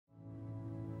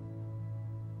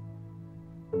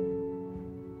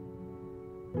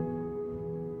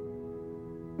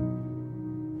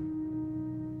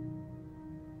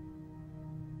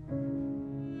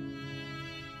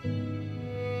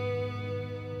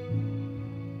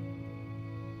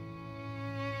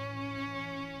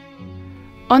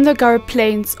On the Garub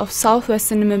Plains of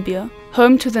southwestern Namibia,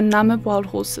 home to the Namib wild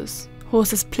horses,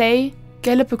 horses play,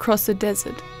 gallop across the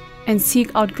desert, and seek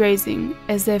out grazing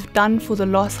as they have done for the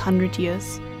last 100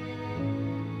 years.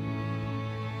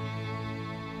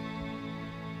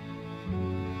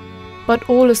 But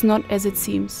all is not as it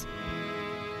seems.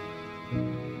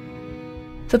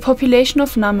 The population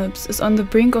of Namibs is on the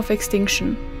brink of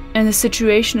extinction, and the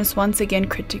situation is once again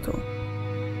critical.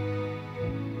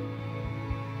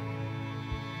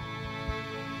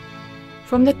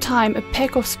 From the time a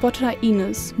pack of spotted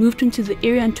hyenas moved into the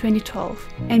area in 2012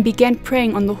 and began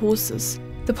preying on the horses,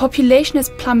 the population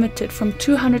has plummeted from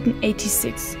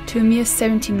 286 to a mere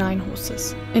 79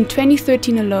 horses. In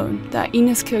 2013 alone, the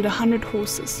hyenas killed 100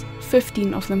 horses,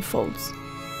 15 of them foals.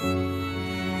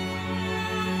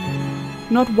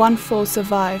 Not one foal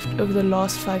survived over the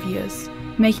last 5 years,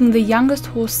 making the youngest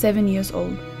horse 7 years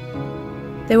old.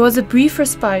 There was a brief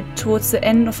respite towards the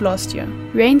end of last year.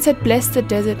 Rains had blessed the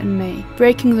desert in May,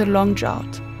 breaking the long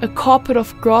drought. A carpet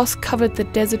of grass covered the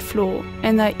desert floor,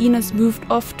 and the hyenas moved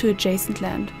off to adjacent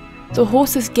land. The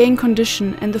horses gained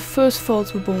condition and the first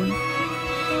foals were born.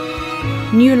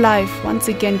 New life once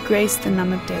again graced the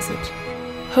Namib Desert.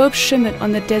 Hope shimmered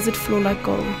on the desert floor like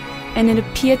gold, and it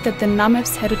appeared that the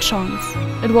Namibs had a chance.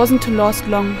 It wasn't to last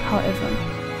long, however.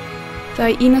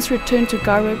 The hyenas returned to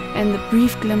Garub, and the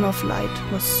brief glimmer of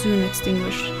light was soon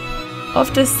extinguished.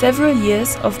 After several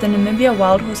years of the Namibia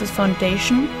Wild Horses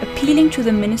Foundation appealing to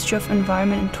the Ministry of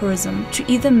Environment and Tourism to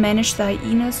either manage the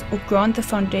hyenas or grant the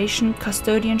foundation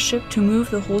custodianship to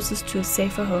move the horses to a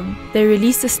safer home, they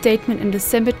released a statement in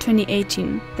December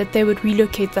 2018 that they would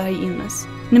relocate the hyenas.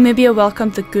 Namibia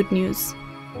welcomed the good news.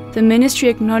 The ministry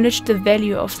acknowledged the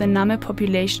value of the Namib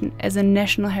population as a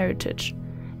national heritage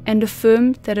and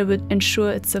affirmed that it would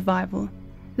ensure its survival.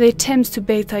 The attempts to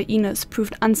bait the hyenas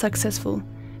proved unsuccessful,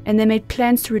 and they made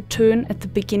plans to return at the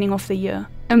beginning of the year.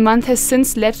 A month has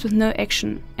since lapsed with no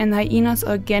action, and the hyenas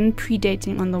are again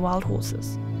predating on the wild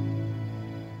horses.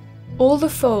 All the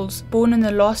foals born in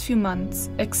the last few months,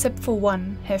 except for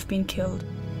one, have been killed.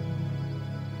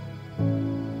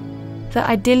 The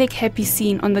idyllic happy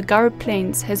scene on the Garub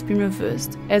Plains has been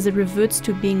reversed, as it reverts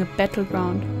to being a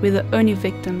battleground where the only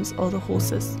victims are the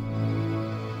horses.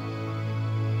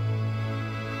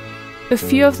 A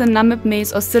few of the Namib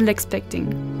maize are still expecting.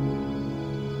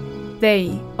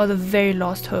 They are the very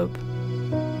last hope.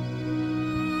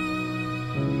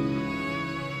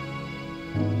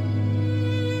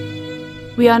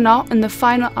 We are now in the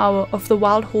final hour of the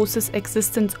wild horse's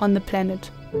existence on the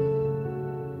planet.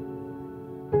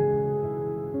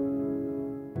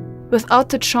 Without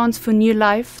the chance for new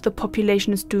life, the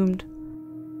population is doomed.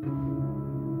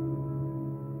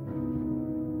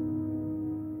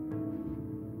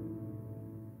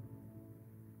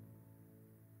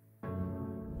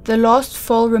 The last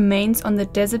foal remains on the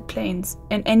desert plains,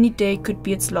 and any day could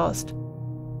be its last,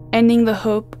 ending the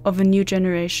hope of a new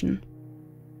generation.